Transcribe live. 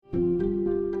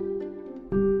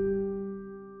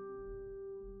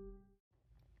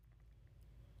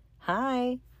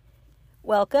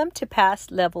welcome to Past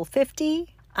Level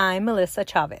 50. I'm Melissa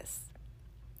Chavez.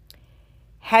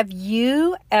 Have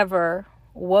you ever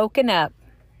woken up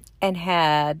and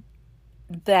had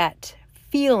that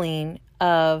feeling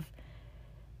of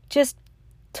just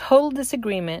total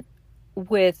disagreement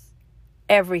with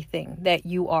everything that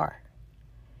you are?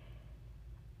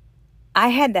 I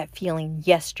had that feeling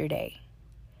yesterday.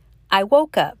 I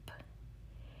woke up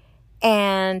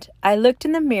and I looked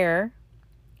in the mirror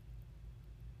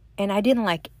and I didn't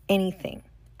like anything.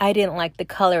 I didn't like the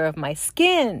color of my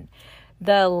skin,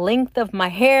 the length of my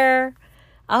hair.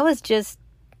 I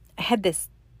had this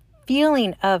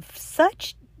feeling of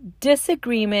such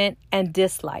disagreement and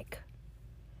dislike.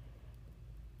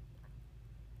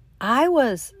 I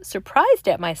was surprised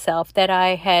at myself that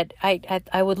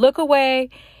I would look away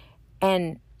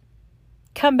and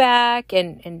come back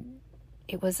and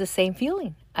it was the same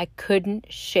feeling. I couldn't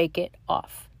shake it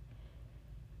off.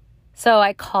 So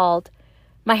I called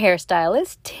my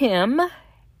hairstylist, Tim,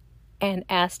 and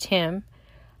asked him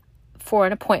for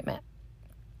an appointment.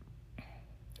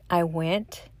 I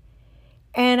went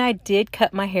and I did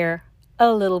cut my hair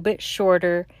a little bit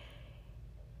shorter.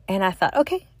 And I thought,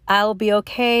 okay, I'll be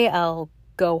okay. I'll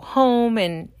go home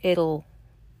and it'll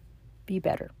be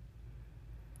better.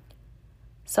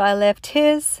 So I left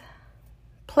his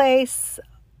place.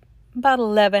 About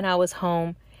 11, I was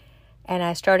home and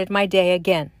I started my day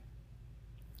again.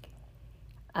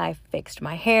 I fixed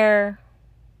my hair.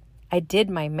 I did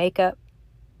my makeup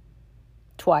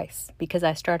twice because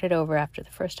I started over after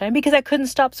the first time because I couldn't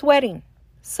stop sweating.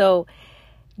 So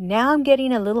now I'm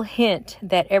getting a little hint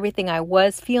that everything I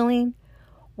was feeling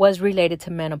was related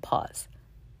to menopause.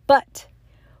 But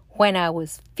when I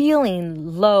was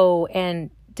feeling low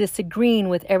and disagreeing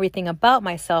with everything about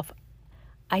myself,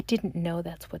 I didn't know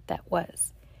that's what that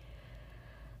was.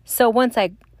 So once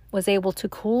I was able to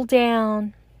cool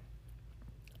down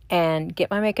and get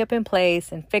my makeup in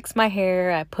place and fix my hair,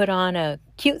 I put on a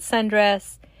cute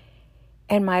sundress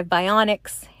and my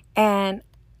Vionics, and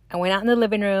I went out in the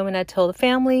living room and I told the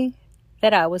family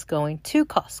that I was going to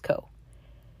Costco.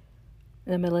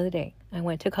 In the middle of the day, I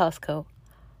went to Costco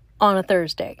on a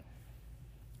Thursday.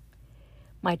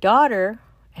 My daughter,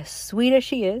 as sweet as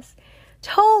she is,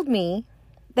 told me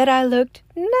that I looked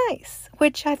nice,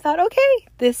 which I thought, okay,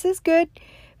 this is good,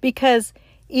 because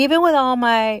even with all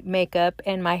my makeup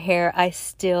and my hair, I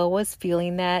still was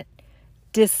feeling that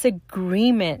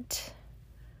disagreement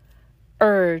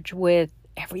urge with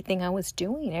everything I was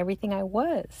doing, everything I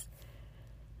was.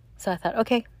 So I thought,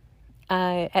 okay,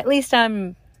 at least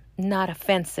I'm not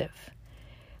offensive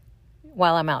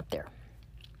while I'm out there.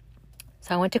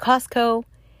 So I went to Costco,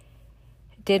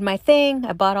 did my thing.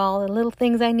 I bought all the little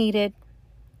things I needed.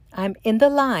 I'm in the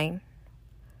line,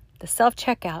 the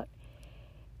self-checkout,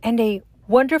 and a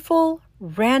wonderful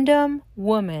random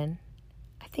woman,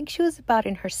 I think she was about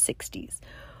in her 60s,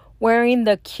 wearing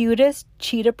the cutest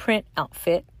cheetah print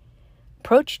outfit,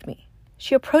 approached me.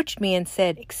 She approached me and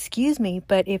said, "Excuse me,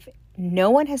 but if no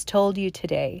one has told you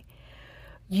today,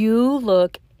 you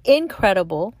look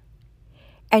incredible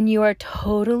and you are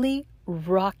totally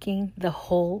rocking the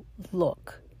whole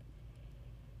look."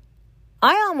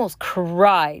 I almost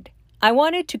cried. I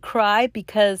wanted to cry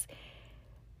because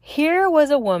here was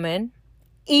a woman,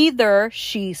 either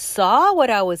she saw what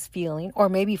I was feeling or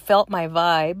maybe felt my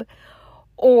vibe,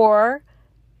 or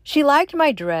she liked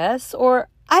my dress, or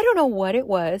I don't know what it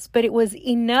was, but it was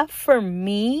enough for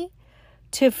me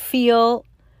to feel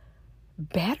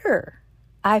better.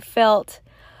 I felt,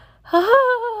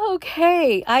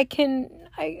 okay,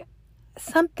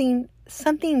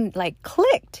 something like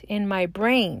clicked in my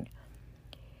brain.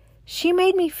 She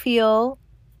made me feel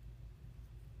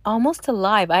almost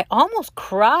alive. I almost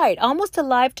cried, almost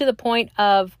alive to the point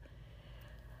of,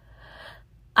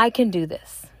 I can do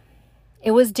this.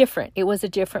 It was different. It was a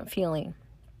different feeling.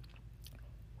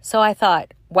 So I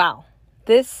thought, wow,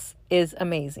 this is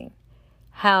amazing.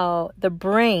 How the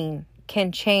brain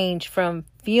can change from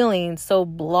feeling so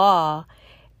blah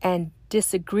and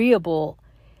disagreeable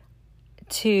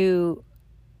to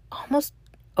almost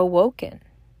awoken,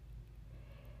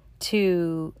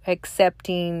 to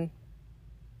accepting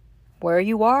where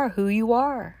you are, who you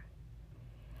are.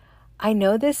 I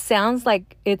know this sounds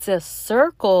like it's a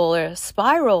circle or a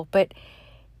spiral, but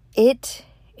it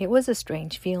was a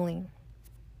strange feeling.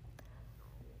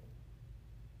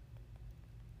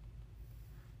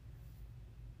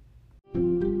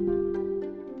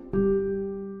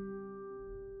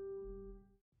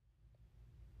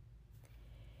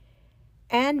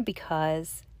 And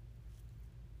because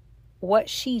what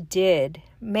she did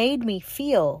made me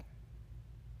feel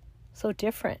so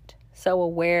different, so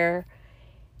aware.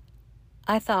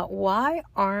 I thought, why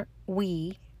aren't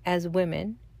we as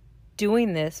women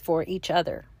doing this for each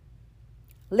other?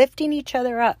 Lifting each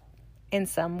other up in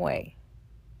some way.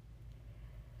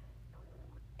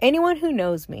 Anyone who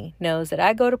knows me knows that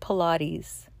I go to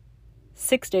Pilates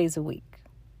 6 days a week.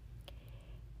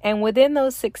 And within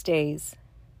those 6 days,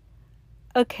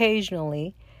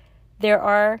 occasionally, there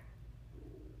are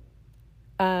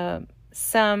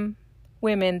some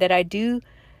women that I do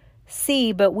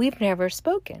see, but we've never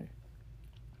spoken.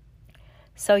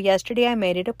 So yesterday I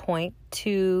made it a point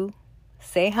to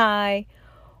say hi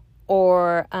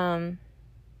or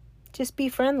just be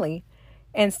friendly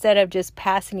instead of just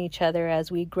passing each other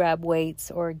as we grab weights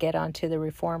or get onto the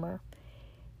reformer.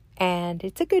 And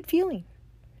it's a good feeling.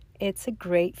 It's a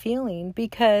great feeling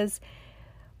because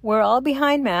we're all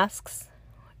behind masks.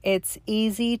 It's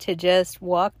easy to just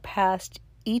walk past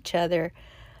each other,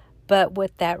 but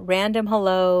with that random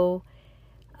hello,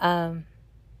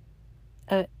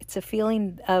 it's a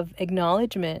feeling of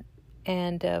acknowledgement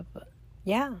and of,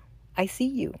 yeah, I see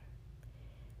you.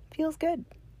 Feels good.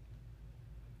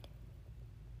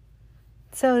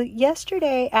 So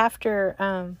yesterday after,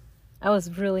 I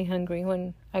was really hungry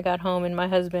when I got home, and my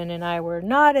husband and I were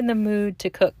not in the mood to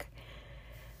cook.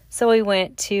 So we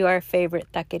went to our favorite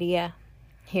taqueria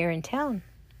here in town.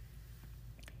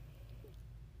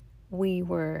 We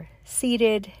were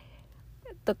seated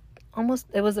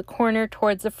it was a corner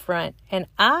towards the front, and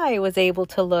I was able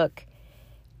to look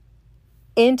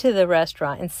into the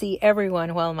restaurant and see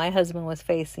everyone while my husband was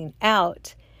facing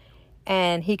out,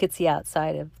 and he could see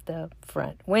outside of the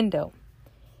front window.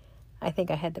 I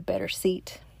think I had the better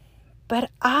seat.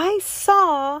 But I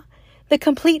saw the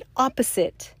complete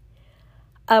opposite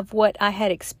of what I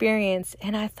had experienced,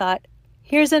 and I thought,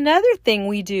 here's another thing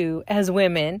we do as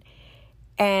women,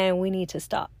 and we need to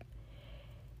stop.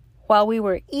 While we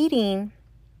were eating,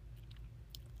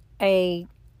 a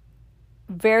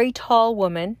very tall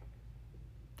woman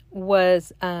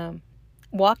was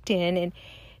walked in, and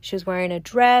she was wearing a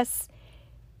dress,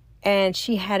 and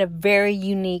she had a very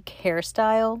unique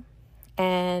hairstyle,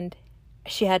 and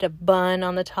she had a bun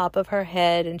on the top of her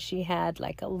head, and she had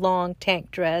like a long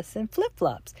tank dress and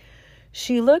flip-flops.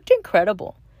 She looked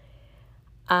incredible.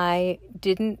 I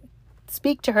didn't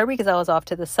speak to her because I was off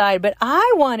to the side, but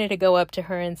I wanted to go up to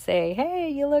her and say, hey,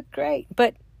 you look great.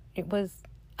 But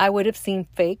I would have seemed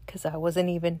fake because I wasn't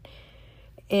even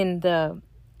in the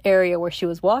area where she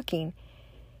was walking.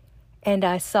 And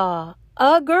I saw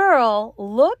a girl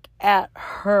look at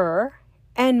her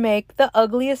and make the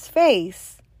ugliest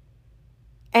face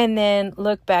and then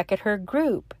look back at her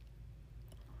group.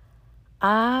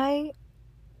 I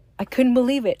couldn't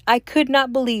believe it. I could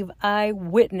not believe I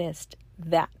witnessed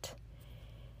that.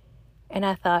 And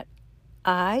I thought,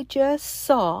 I just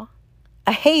saw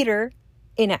a hater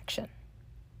in action.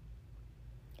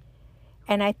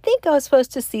 And I think I was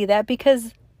supposed to see that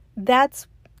because that's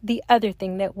the other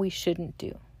thing that we shouldn't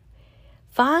do.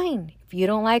 Fine. If you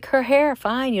don't like her hair,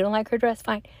 fine. You don't like her dress,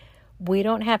 fine. We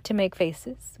don't have to make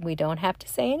faces. We don't have to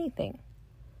say anything.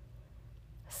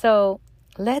 So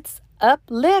let's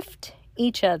uplift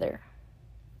each other.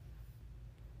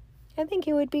 I think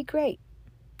it would be great.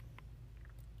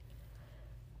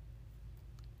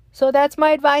 So that's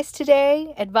my advice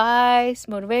today. Advice,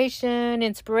 motivation,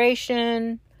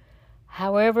 inspiration,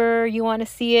 however you want to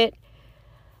see it.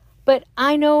 But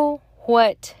I know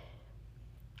what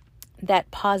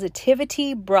that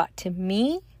positivity brought to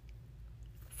me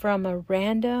from a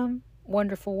random,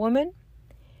 wonderful woman.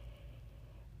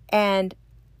 And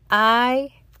I'm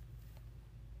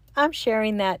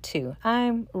sharing that too.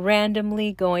 I'm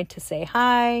randomly going to say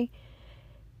hi.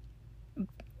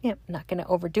 I'm not going to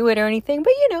overdo it or anything,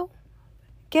 but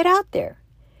get out there.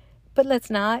 But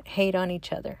let's not hate on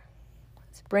each other.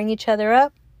 Let's bring each other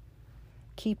up.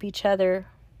 Keep each other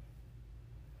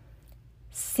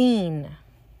seen.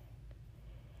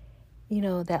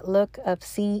 That look of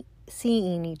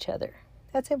seeing each other.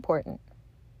 That's important.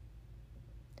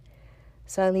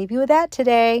 So I leave you with that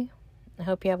today. I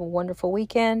hope you have a wonderful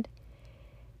weekend.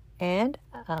 And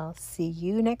I'll see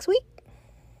you next week.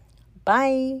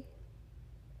 Bye.